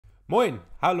Moin,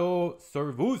 hallo,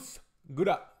 servus,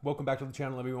 g'da. Welcome back to the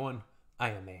channel, everyone. I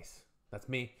am Ace. That's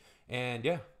me. And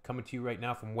yeah, coming to you right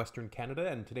now from Western Canada.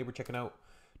 And today we're checking out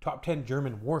top 10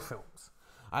 German war films.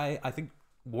 I think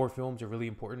war films are really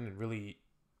important and really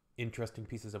interesting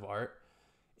pieces of art.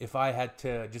 If I had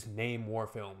to just name war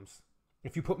films,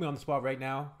 if you put me on the spot right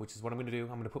now, which is what I'm going to do,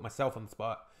 I'm going to put myself on the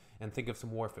spot and think of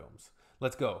some war films.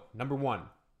 Let's go. Number 1,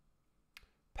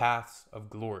 Paths of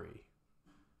Glory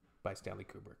by Stanley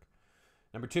Kubrick.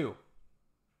 Number 2,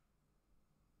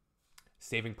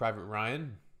 Saving Private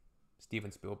Ryan, Steven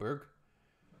Spielberg.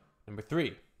 Number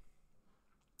 3,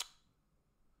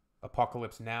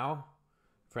 Apocalypse Now,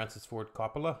 Francis Ford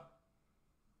Coppola.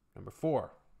 Number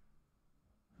 4,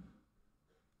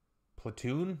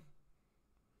 Platoon,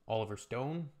 Oliver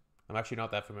Stone. I'm actually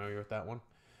not that familiar with that one.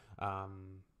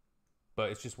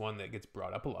 But it's just one that gets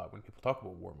brought up a lot when people talk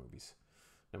about war movies.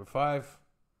 Number 5,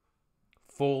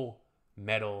 Full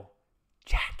Metal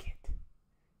Jacket,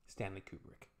 Stanley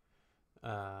Kubrick.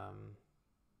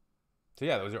 So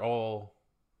yeah, those are all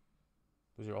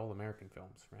American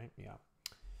films, right? Yeah.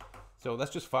 So that's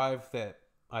just 5 that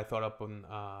I thought up on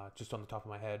just on the top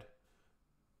of my head.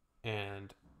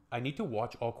 And I need to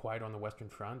watch All Quiet on the Western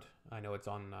Front. I know it's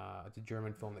on it's a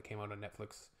German film that came out on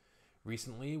Netflix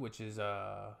recently, which is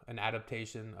an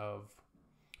adaptation of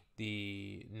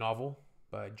the novel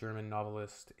by German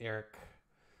novelist Eric.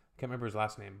 I can't remember his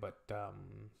last name, but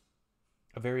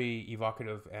a very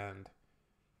evocative and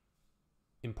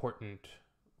important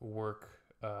work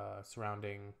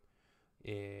surrounding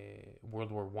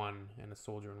World War One and a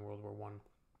soldier in World War One,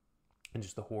 and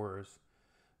just the horrors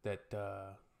that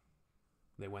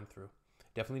they went through.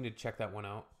 Definitely need to check that one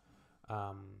out.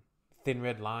 Thin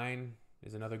Red Line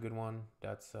is another good one.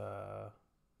 That's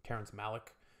Terrence Malick,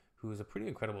 who is a pretty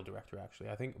incredible director, actually.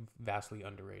 I think vastly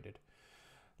underrated.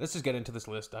 Let's just get into this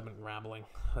list. I've been rambling.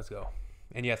 Let's go.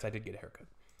 And yes, I did get a haircut.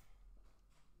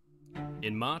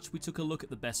 In March, we took a look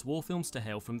at the best war films to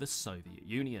hail from the Soviet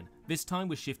Union. This time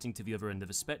we're shifting to the other end of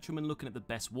the spectrum and looking at the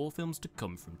best war films to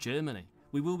come from Germany.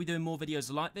 We will be doing more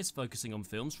videos like this, focusing on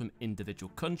films from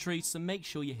individual countries, so make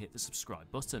sure you hit the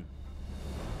subscribe button.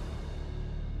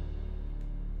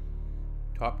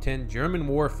 Top 10 German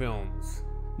war films.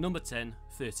 Number 10,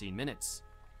 13 Minutes.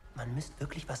 Man müsste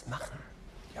wirklich was machen.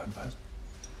 Ja, und was?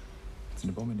 Willst du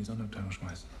eine Bombe in die Sonderabteilung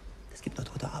schmeißen? Es gibt noch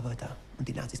tote Arbeiter und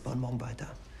die Nazis bauen morgen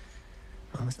weiter.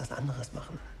 Man muss was anderes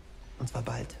machen. Und zwar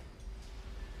bald.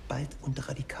 Bald und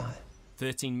radikal.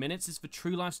 13 Minutes is the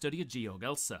true life study of Georg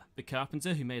Elser, the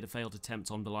carpenter who made a failed attempt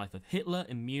on the life of Hitler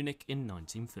in Munich in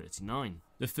 1939.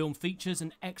 The film features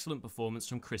an excellent performance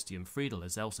from Christian Friedel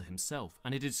as Elser himself,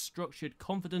 and it is structured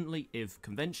confidently, if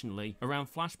conventionally,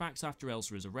 around flashbacks after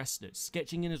Elser is arrested,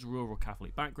 sketching in his rural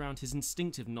Catholic background, his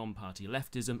instinctive non-party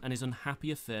leftism, and his unhappy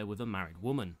affair with a married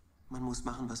woman. Man muss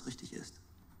machen, was richtig ist.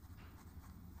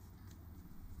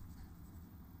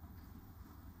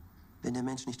 Wenn der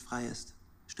Mensch nicht frei ist,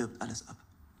 stirbt alles ab.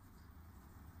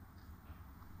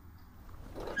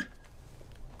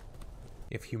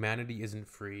 If humanity isn't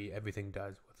free, everything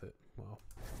dies with it. Well.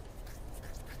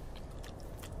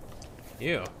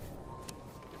 Ew.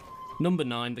 Number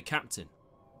 9, The Captain.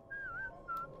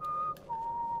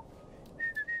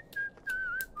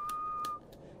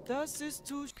 Das ist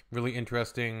zu Really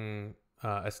interesting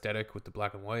aesthetic with the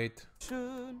black and white.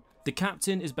 schön. The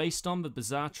Captain is based on the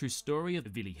bizarre true story of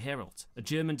Willi Herold, a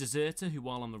German deserter who,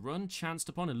 while on the run, chanced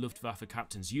upon a Luftwaffe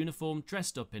captain's uniform,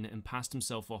 dressed up in it, and passed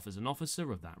himself off as an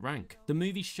officer of that rank. The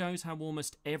movie shows how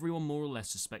almost everyone more or less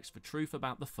suspects the truth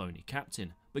about the phony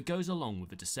captain, but goes along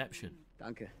with the deception.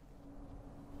 Danke.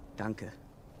 Danke.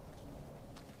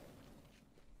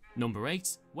 Number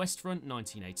 8, West Front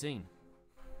 1918.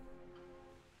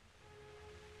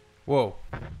 Whoa.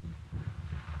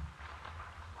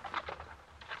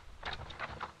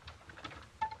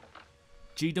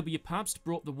 G.W. Pabst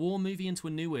brought the war movie into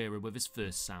a new era with his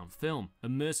first sound film, a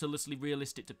mercilessly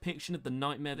realistic depiction of the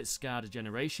nightmare that scarred a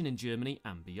generation in Germany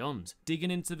and beyond. Digging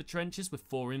into the trenches with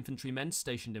 4 infantrymen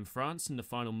stationed in France in the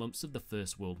final months of the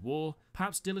First World War,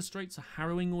 Pabst illustrates a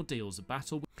harrowing ordeals of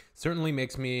battle. Certainly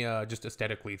makes me just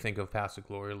aesthetically think of Paths of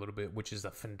Glory a little bit, which is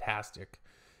a fantastic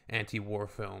anti-war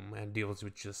film and deals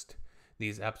with just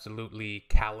these absolutely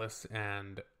callous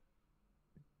and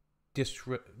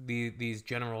these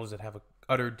generals that have a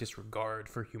utter disregard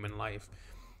for human life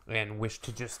and wish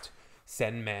to just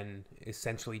send men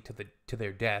essentially to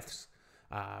their deaths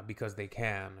because they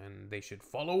can, and they should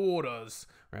follow orders,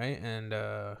 right? And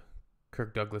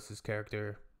Kirk Douglas's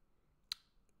character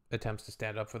attempts to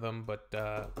stand up for them, but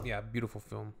yeah, beautiful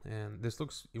film, and this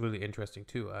looks really interesting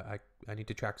too. I need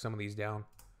to track some of these down.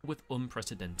 With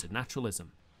unprecedented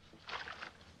naturalism.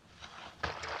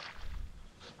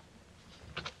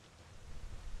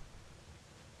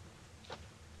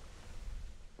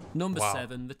 Number Wow.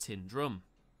 7, The Tin Drum.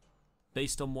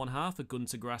 Based on one half of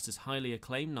Gunter Grass's highly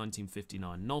acclaimed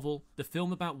 1959 novel, the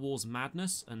film about war's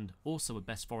madness, and also a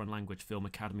Best Foreign Language Film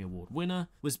Academy Award winner,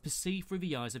 was perceived through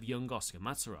the eyes of young Oscar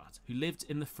Matzerath, who lived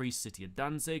in the free city of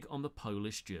Danzig on the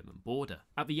Polish-German border.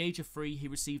 At the age of 3, he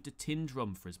received a tin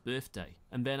drum for his birthday,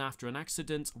 and then after an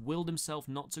accident, willed himself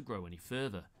not to grow any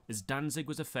further, as Danzig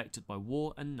was affected by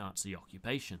war and Nazi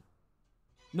occupation.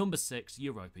 Number 6,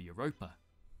 Europa Europa.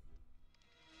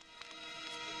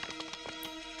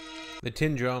 The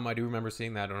Tin Drum, I do remember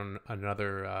seeing that on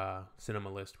another cinema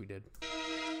list we did.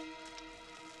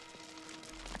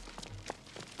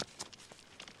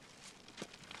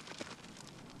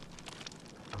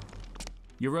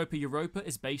 Europa Europa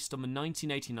is based on the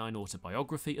 1989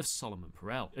 autobiography of Solomon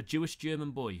Perel, a Jewish German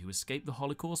boy who escaped the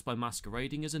Holocaust by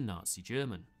masquerading as a Nazi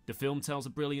German. The film tells a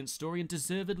brilliant story and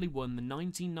deservedly won the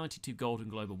 1992 Golden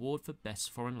Globe Award for Best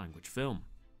Foreign Language Film.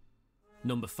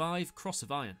 Number 5, Cross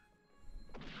of Iron.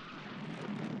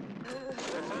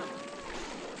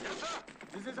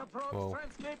 This is a probe Whoa.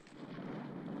 transcript.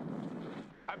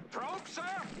 A probe, sir?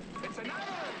 It's an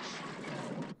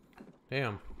avalanche.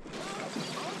 Damn.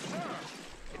 Oh, sir.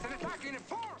 It's an attack in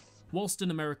force. Whilst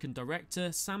an American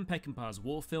director, Sam Peckinpah's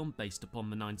war film, based upon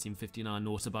the 1959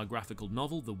 autobiographical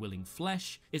novel The Willing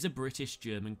Flesh, is a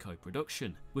British-German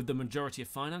co-production, with the majority of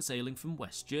finance ailing from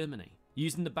West Germany.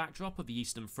 Using the backdrop of the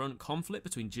Eastern Front conflict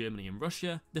between Germany and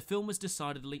Russia, the film was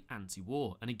decidedly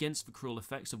anti-war and against the cruel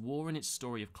effects of war and its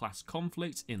story of class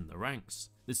conflict in the ranks.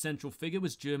 The central figure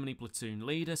was Germany platoon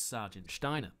leader Sergeant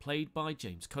Steiner, played by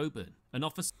James Coburn, an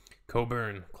officer.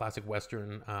 Coburn, classic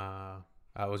Western. I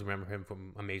always remember him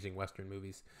from amazing Western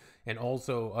movies. And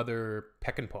also other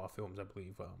Peckinpah films, I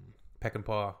believe.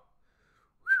 Peckinpah,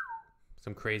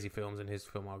 some crazy films in his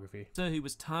filmography. Who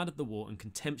was tired of the war and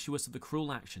contemptuous of the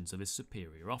cruel actions of his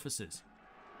superior officers.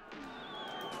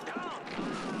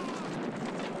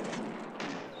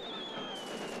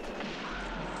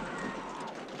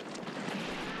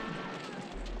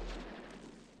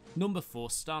 Number 4,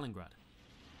 Stalingrad.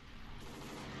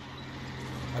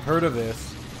 I've heard of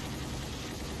this.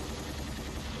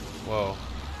 Whoa.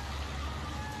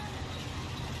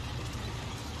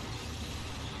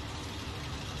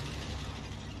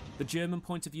 The German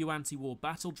point-of-view anti-war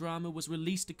battle drama was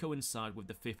released to coincide with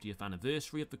the 50th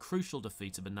anniversary of the crucial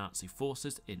defeat of the Nazi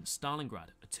forces in Stalingrad,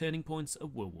 a turning point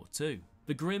of World War II.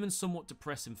 The grim and somewhat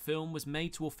depressing film was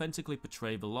made to authentically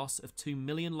portray the loss of 2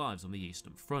 million lives on the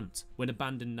Eastern Front, when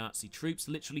abandoned Nazi troops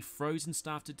literally froze and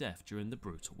starved to death during the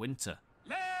brutal winter.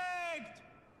 Legt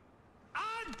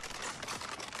an!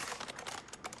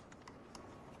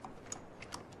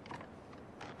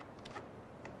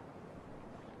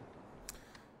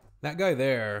 That guy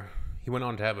there, he went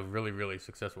on to have a really, really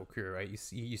successful career, right?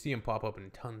 You see him pop up in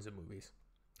tons of movies.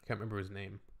 I can't remember his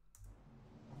name.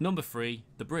 Number 3,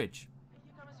 The Bridge.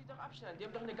 Hier kann man sie doch abstellen. Die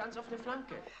haben doch eine ganz offene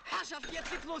Flanke. Herrschaft, jetzt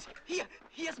geht's los.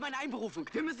 Hier ist meine Einberufung.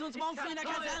 Wir müssen uns morgen früh in der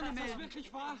Kaserne melden.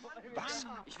 Wirklich wahr? Was?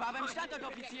 Ich war beim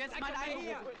Standortoffizier, jetzt meine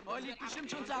Einberufung. Oh, liegt bestimmt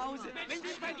schon zu Hause. Wenn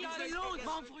Sie bei Ihnen los,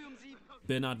 morgen früh um 7.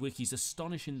 Bernard Wickey's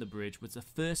astonishing The Bridge was the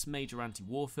first major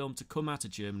anti-war film to come out of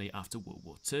Germany after World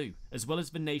War II, as well as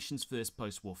the nation's first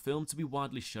post-war film to be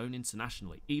widely shown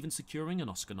internationally, even securing an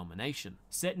Oscar nomination.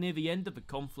 Set near the end of the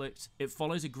conflict, it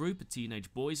follows a group of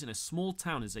teenage boys in a small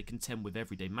town as they contend with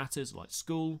everyday matters like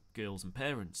school, girls and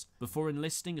parents, before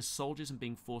enlisting as soldiers and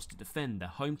being forced to defend their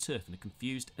home turf in a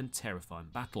confused and terrifying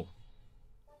battle.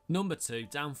 Number 2,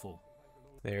 Downfall.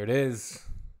 There it is.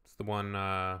 It's the one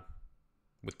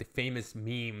with the famous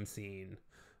meme scene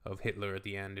of Hitler at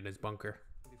the end in his bunker.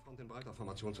 Die Front in breiter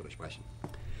Formation zu durchbrechen.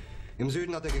 Im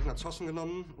Süden hat der Gegner Zossen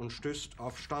genommen und stößt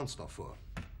auf Stahnsdorf vor.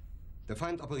 Der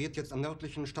Feind operiert jetzt am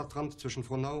nördlichen Stadtrand zwischen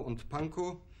Frohnau und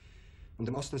Pankow und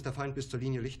im Osten ist der Feind bis zur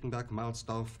Linie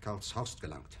Lichtenberg-Marsdorf-Karlshorst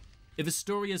gelangt. If a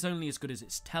story is only as good as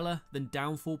its teller, then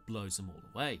Downfall blows them all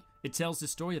away. It tells the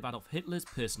story of Adolf Hitler's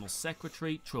personal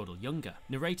secretary, Traudl Junge,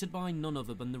 narrated by none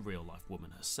other than the real-life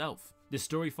woman herself. The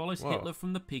story follows Hitler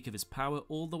from the peak of his power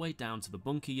all the way down to the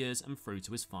bunker years and through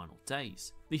to his final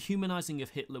days. The humanizing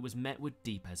of Hitler was met with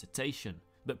deep hesitation,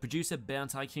 but producer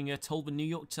Bernd Eichinger told the New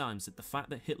York Times that the fact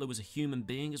that Hitler was a human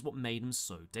being is what made him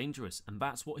so dangerous, and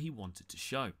that's what he wanted to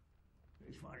show.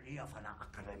 Ich war Lehrer von der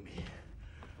Akademie.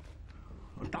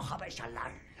 Und doch habe ich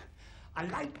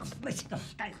allein auf mich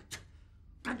gestellt,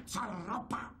 ganz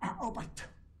Europa erobert.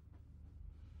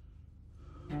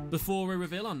 Before we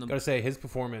reveal on them, Gotta say, his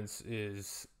performance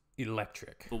is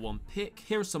electric. for one pick,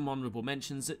 here are some honourable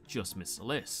mentions that just missed the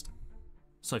list.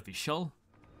 Sophie Scholl,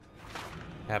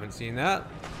 Haven't seen that.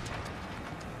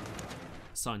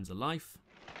 Signs of Life,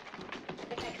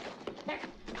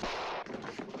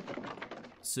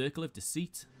 Circle of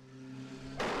Deceit,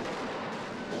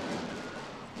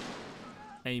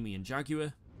 Amy and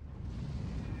Jaguar,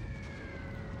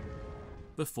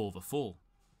 Before the Fall.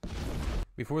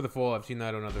 Before the Fall, I've seen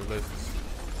that on other lists.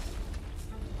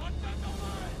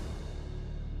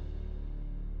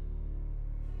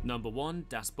 Number 1,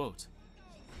 Das Boot.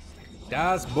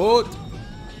 Das Boot!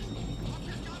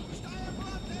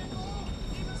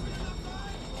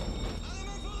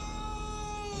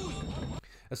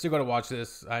 I still gotta watch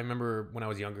this. I remember when I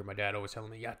was younger, my dad always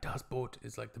telling me, yeah, Das Boot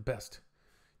is like the best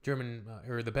German,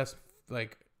 or the best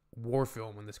like war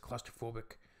film, and this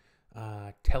claustrophobic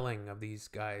telling of these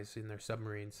guys in their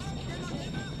submarines.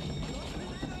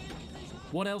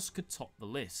 What else could top the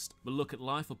list? The look at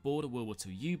life aboard a World War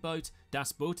II U-boat.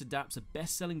 Das Boot adapts a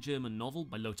best-selling German novel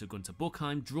by Lothar Gunther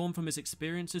Buchheim, drawn from his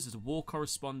experiences as a war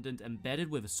correspondent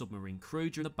embedded with a submarine crew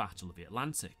during the Battle of the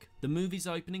Atlantic. The movie's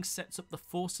opening sets up the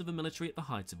force of the military at the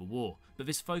height of a war, but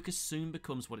this focus soon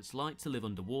becomes what it's like to live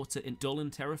underwater in dull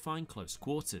and terrifying close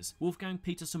quarters. Wolfgang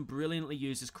Petersen brilliantly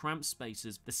uses cramped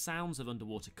spaces, the sounds of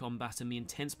underwater combat, and the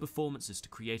intense performances to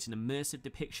create an immersive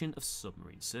depiction of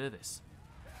submarine service.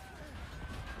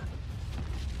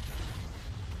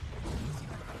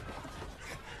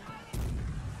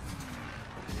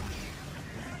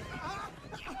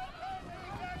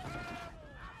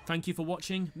 Thank you for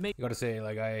watching. You gotta say,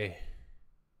 like, I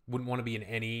wouldn't want to be in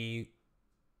any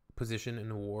position in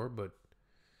the war, but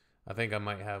I think I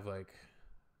might have, like,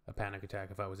 a panic attack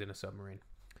if I was in a submarine.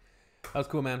 That was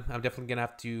cool, man. I'm definitely gonna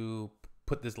have to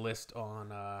put this list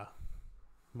on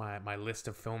my list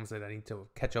of films that I need to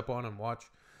catch up on and watch.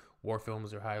 War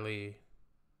films are highly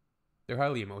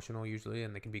emotional usually,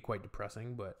 and they can be quite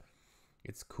depressing, but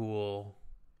it's cool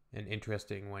and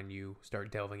interesting when you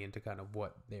start delving into kind of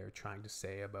what they're trying to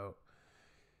say about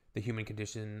the human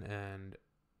condition and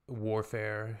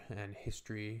warfare and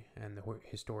history and the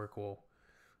historical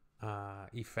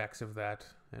effects of that,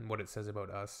 and what it says about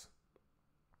us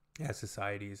as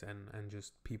societies and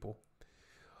just people.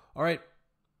 All right,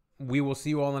 we will see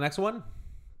you all in the next one.